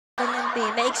te.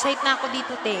 Na-excite na ako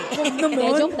dito, te.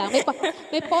 Joke lang.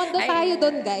 May pondo tayo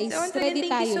doon, guys. So, Ready thank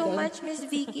you tayo so doon. much, Miss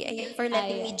Vicky, for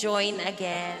letting me join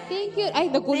again. Thank you.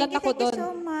 Ay, nagulat ako doon. Thank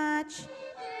you so much.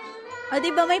 O,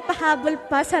 diba may pahabol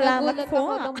pa? Salamat nagulat po.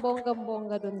 Nagulat ako ng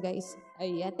bonggang-bongga doon, guys.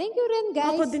 Ayan. Thank you rin,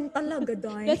 guys. Ako din talaga,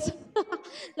 Day.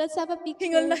 Let's have a picture.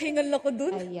 Hingal na hingal ako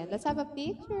doon. Ayan. Let's have a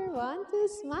picture. 1,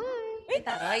 2, smile. Ay,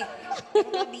 taray.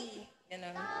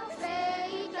 Ganun.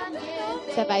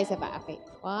 Isa pa. Okay.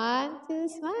 1,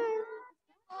 2, smile.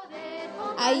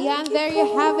 Ayan, there you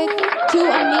have it. 2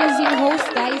 amazing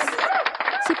hosts, guys.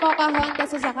 Si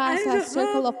Pocahontas sa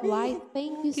Circle of Light.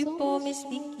 Thank you so much. Miss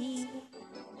Vicky.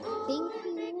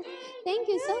 Thank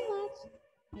you so much.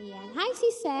 Ayan. Hi, si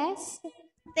Ses.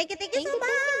 Thank you so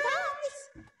much. Guys.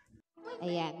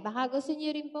 Ayan. Baka gusto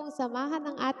niyo rin pong samahan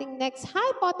ng ating next.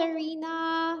 Hi,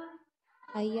 Poterina.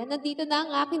 Ayan. Nandito na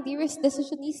ang aking dearest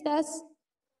decisionistas.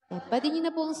 Ayan. Pwede niyo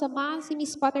na pong samahan si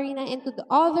Miss Poterina and to the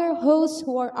other hosts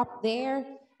who are up there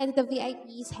and the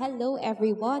VIPs. Hello,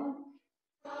 everyone.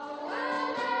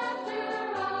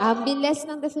 Ang bilis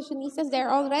ng decisionistas.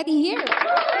 They're already here.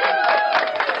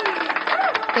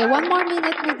 Okay, 1 more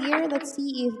minute, my dear. Let's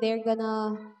see if they're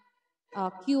gonna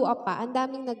queue up pa. Ang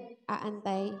daming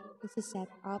nag-aantay kasi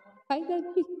set up.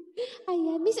 Finally.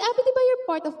 Ayan. Miss Abby, di ba you're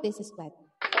part of this as well?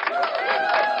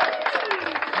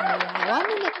 Ayan. 1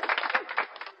 minute.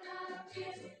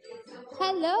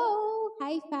 Hello.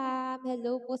 Hi, fam.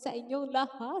 Hello po sa inyong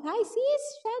lahat. Hi, sis.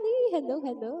 Shani. Hello.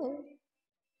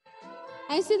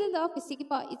 I'm still in the office. Sige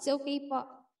po. It's okay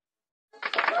po.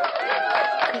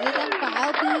 Sige lang po.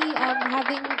 I'll be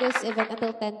having this event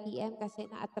until 10 p.m. kasi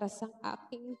naatras ang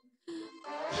aking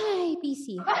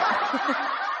PC.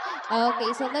 Okay,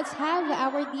 so let's have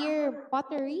our dear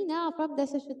Poterina from the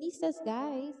Sessionistas,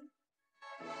 guys.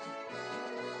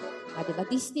 Diba?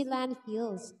 Disneyland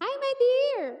feels. Hi, my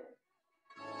dear!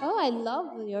 Oh, I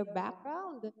love your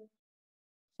background.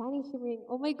 Shining, shimmering.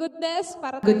 Oh my goodness!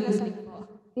 Para tayo nasa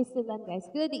Disneyland, guys.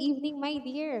 Good evening, my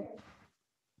dear.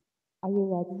 Are you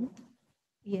ready?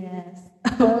 Yes.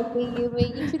 Okay, you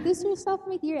may introduce yourself,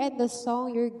 my dear, and the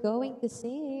song you're going to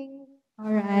sing.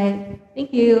 All right. Thank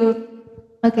you.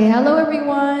 Okay, hello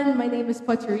everyone. My name is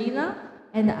Poterina,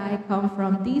 and I come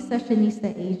from the Sessionista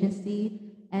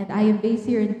Agency, and I am based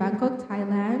here in Bangkok,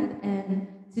 Thailand. And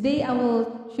today I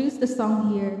will choose the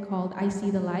song here called "I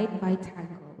See the Light" by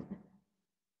Tangled.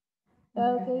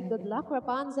 Okay, good luck,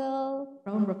 Rapunzel.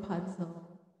 From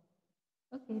Rapunzel.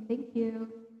 Okay, thank you.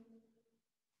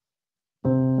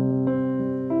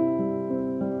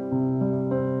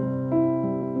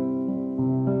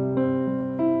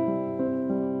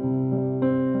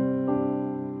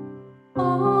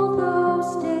 All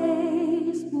those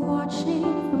days watching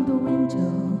from the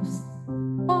windows,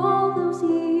 all those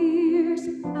years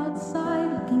outside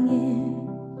looking in,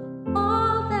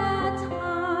 all that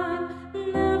time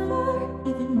never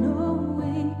even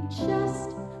knowing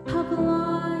just how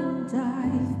blind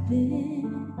I've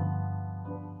been.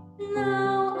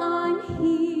 Now I'm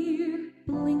here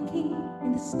blinking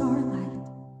in the starlight.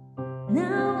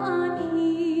 Now I'm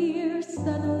here,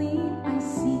 suddenly I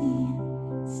see.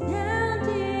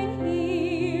 Standing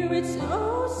here, it's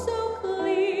oh so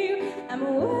clear. I'm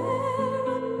where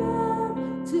I'm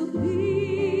meant to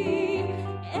be.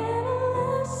 And at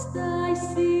last I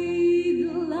see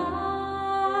the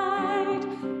light.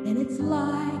 And it's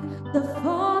like the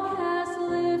fog has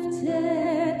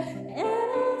lifted. And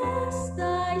at last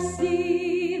I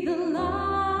see the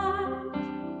light.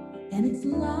 And it's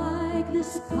like the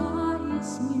sky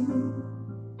is new.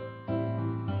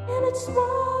 And it's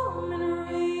warm and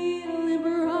really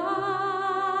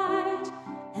bright,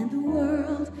 and the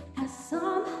world has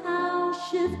somehow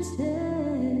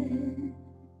shifted.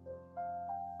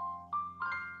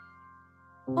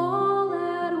 All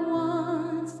at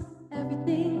once,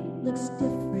 everything looks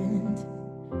different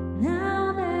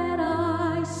now that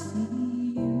I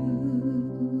see you.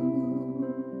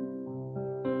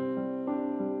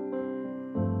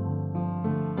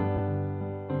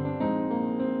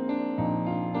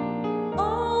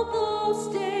 All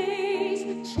those days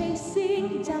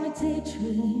chasing down a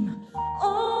daydream,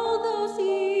 all those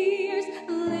years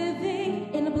living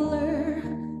in a blur,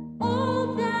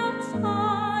 all that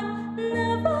time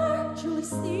never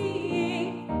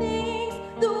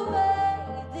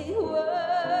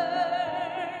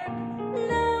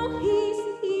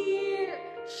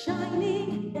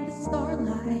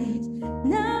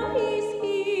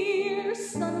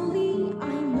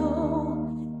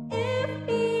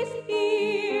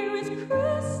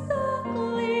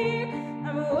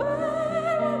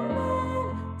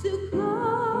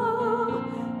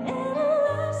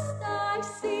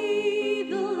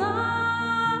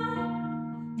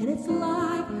it's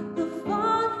like the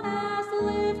fog has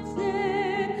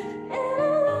lifted, and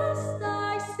at last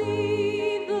I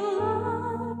see the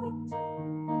light.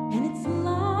 And it's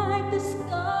like the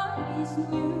sky is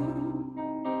new,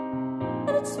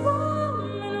 and it's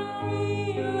warm and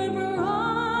real and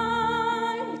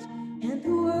bright, and the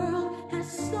world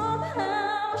has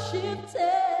somehow shifted.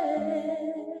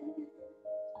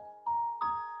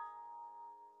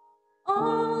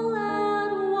 All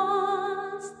at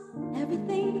once,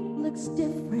 everything looks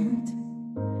different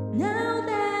now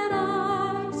that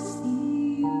I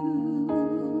see you.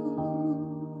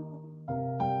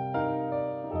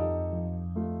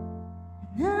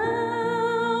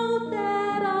 Now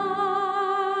that I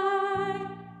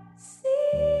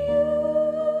see you.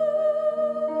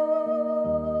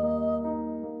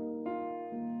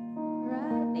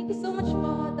 Right. Thank you so much,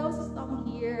 Paul. That was a song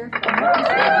here.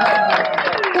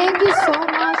 Thank you so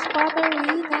much,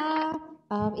 Poterina.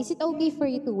 Is it okay for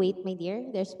you to wait, my dear?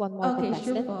 There's one more Okay,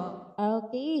 contestant. sure po.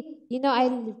 Okay. You know,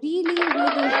 I'm really,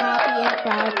 really happy and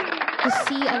proud to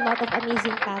see a lot of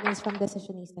amazing talents from the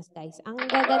Sessionistas, guys. Ang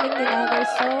gagaling nila. They're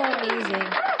so amazing.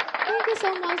 Thank you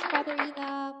so much,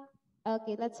 Poterina.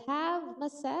 Okay, let's have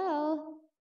Marcel.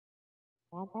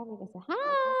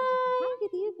 Hi!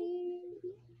 Good evening.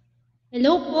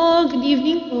 Hello po, good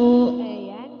evening po.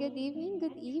 Ayan, good evening,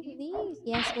 good evening.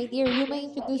 Yes, my dear, you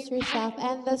may introduce yourself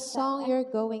and the song you're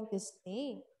going to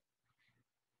sing.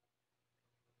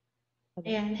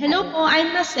 Ayan. Hello po,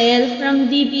 I'm Marcel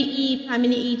from DBE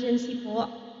Family Agency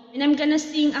po. And I'm gonna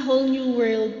sing A Whole New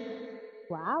World.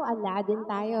 Wow, Aladdin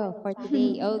tayo for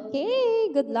today.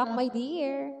 Okay, good luck, my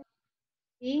dear.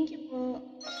 Thank you po.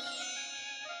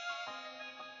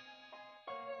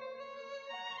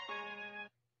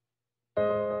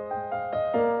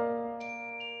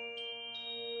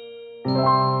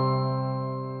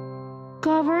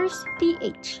 Covers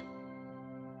PH.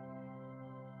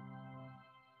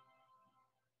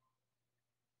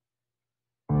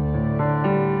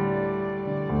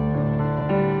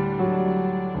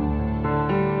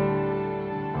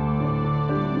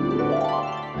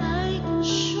 I can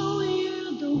show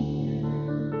you the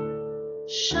world,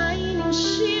 shining,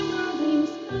 shimmering,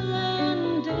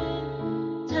 splendid.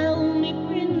 Tell me,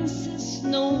 princess,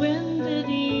 know when did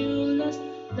you last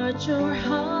let your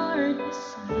heart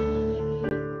decide?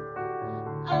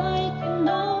 I can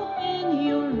open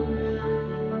your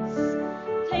eyes,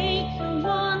 take you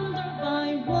wonder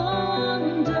by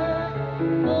wonder,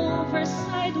 over,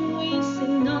 sideways,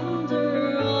 and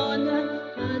under, on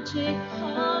a magic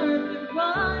carpet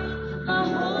ride, a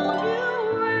whole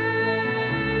new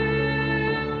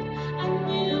world, a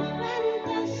new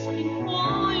fantastic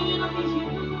point of view.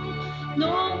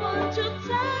 No one to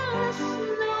tell us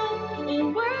no, or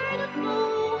where to go.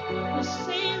 The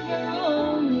sailor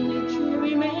only to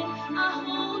remain, a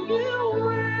whole new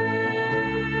world,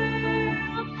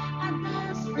 a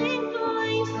dazzling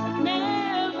place I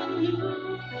never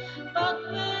knew. But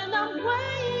when I'm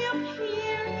way up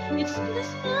here, it's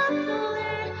crystal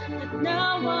clear that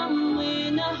now I'm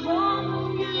in a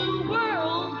whole new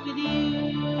world with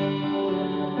you.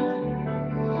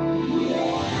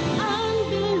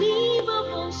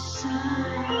 Unbelievable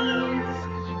sights,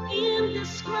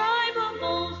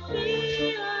 indescribable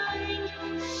feeling,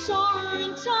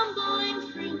 soaring, tumbling,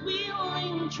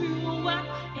 freewheeling through an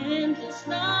endless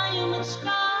diamond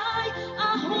sky,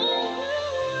 a whole new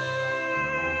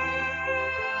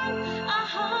world,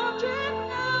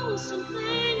 100,000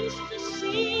 things to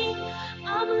see.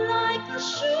 I'm like a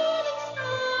shooting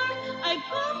star, I've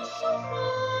come so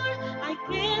far, I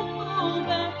can't go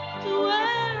back to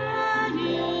where I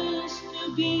used to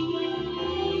be.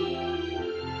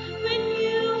 With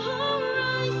new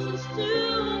horizons to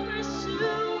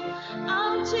pursue,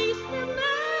 I'll chase them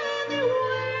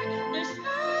anywhere. There's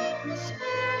time to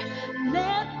spare.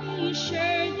 Let me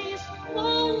share this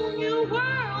whole new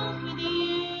world with you.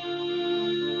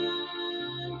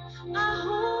 A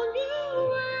whole new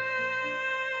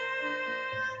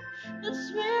world, that's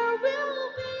where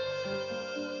we'll be.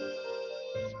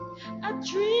 A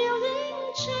thrilling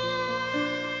chase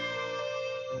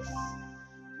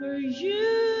for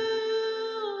you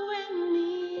and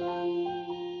me.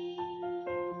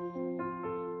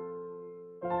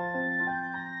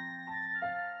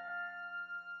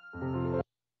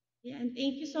 Yeah, and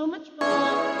thank you so much po.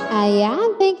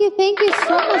 Ayan, thank you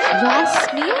so much,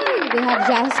 Jasmine. We have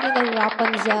Jasmine and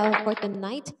Rapunzel for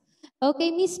tonight. Okay,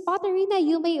 Miss Poterina,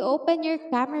 you may open your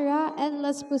camera and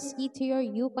let's proceed to your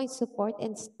viewpoint support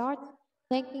and start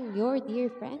thanking your dear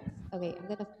friends. Okay, I'm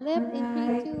gonna flip in 3,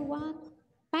 Alright. 2, 1.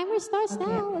 Timer starts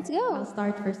now. Let's go. I'll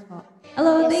start first of all.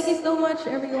 Hello, thank you so much,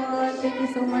 everyone. Thank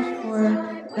you so much for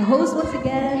the host once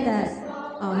again that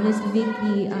Miss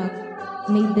Vicky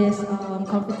made this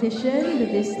competition. The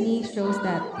Disney shows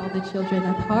that all the children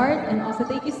at heart. And also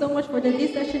thank you so much for the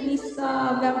sEsSi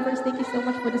members. Thank you so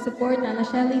much for the support. Nana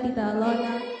Shelly, Tita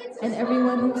Alona, and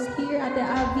everyone who's here. Ate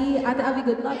Abby,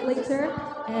 good luck later.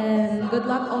 And good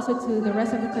luck also to the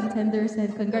rest of the contenders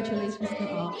and congratulations to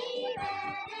all.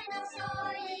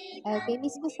 Okay,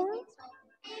 Miss Masa?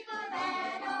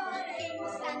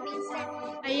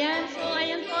 Ayan, so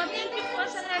ayan po. Thank you po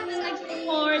sa lahat ng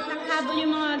nag-support. Nakahabol yung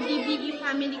mga DBE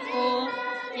family ko.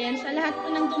 Ayan, sa lahat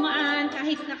po ng dumaan,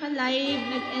 kahit naka-live,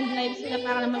 nag-end live sila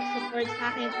para mag-support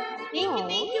sa akin.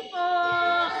 Thank you po.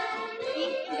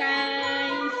 Thank you,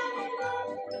 guys.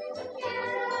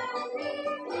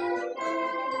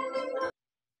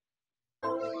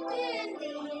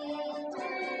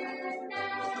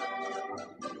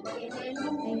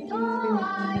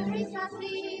 Thank you,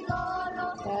 everyone.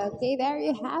 Okay, there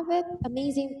you have it.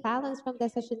 Amazing talents from the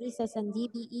sessionistas and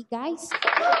DBE, guys.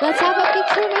 Let's have a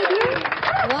picture, my dear.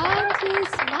 1, 2,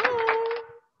 smile.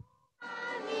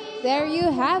 There you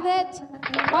have it.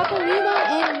 Poterina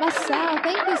and Marcel.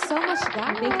 Thank you so much,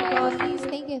 guys.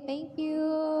 Thank you, Thank you.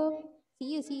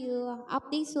 See you.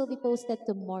 Updates will be posted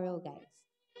tomorrow, guys.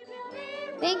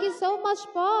 Thank you so much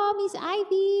po, Miss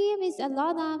Ivy, Miss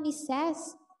Alona, Miss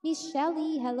Sess, Miss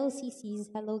Shelly. Hello, CCs.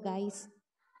 Hello, guys.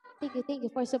 Thank you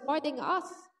for supporting us.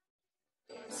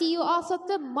 See you also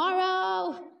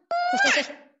tomorrow.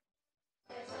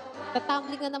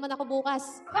 Tatumbling na naman ako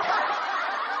bukas.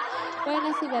 Where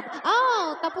na si Beth?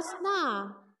 Oh, tapos na.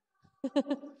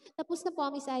 Tapos na po,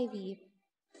 Miss Ivy.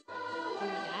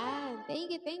 Ayan.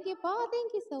 Thank you po.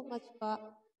 Thank you so much po.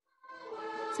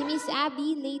 Si Miss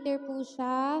Abby, later po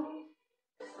siya.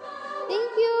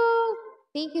 Thank you.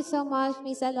 Thank you so much,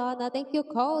 Miss Alona. Thank you,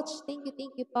 Coach. Thank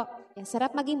you po. Yan,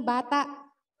 sarap maging bata.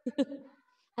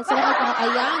 Ang sarap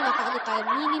maging, ayan, nakaano tayo,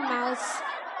 Minnie Mouse.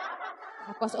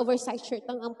 Tapos oversized shirt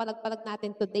ang palag-palag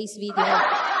natin today's video.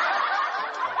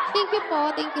 Thank you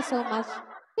po. Thank you so much.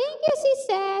 Thank you,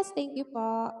 Sis. Thank you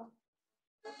po.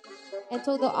 And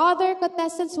to the other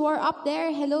contestants who are up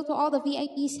there, hello to all the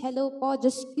VIPs. Hello po.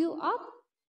 Just queue up.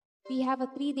 We have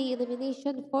a 3-day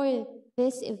elimination for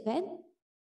this event.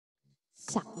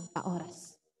 Sakong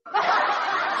oras.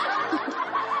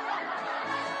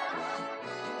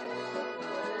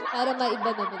 Para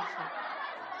maiba naman siya.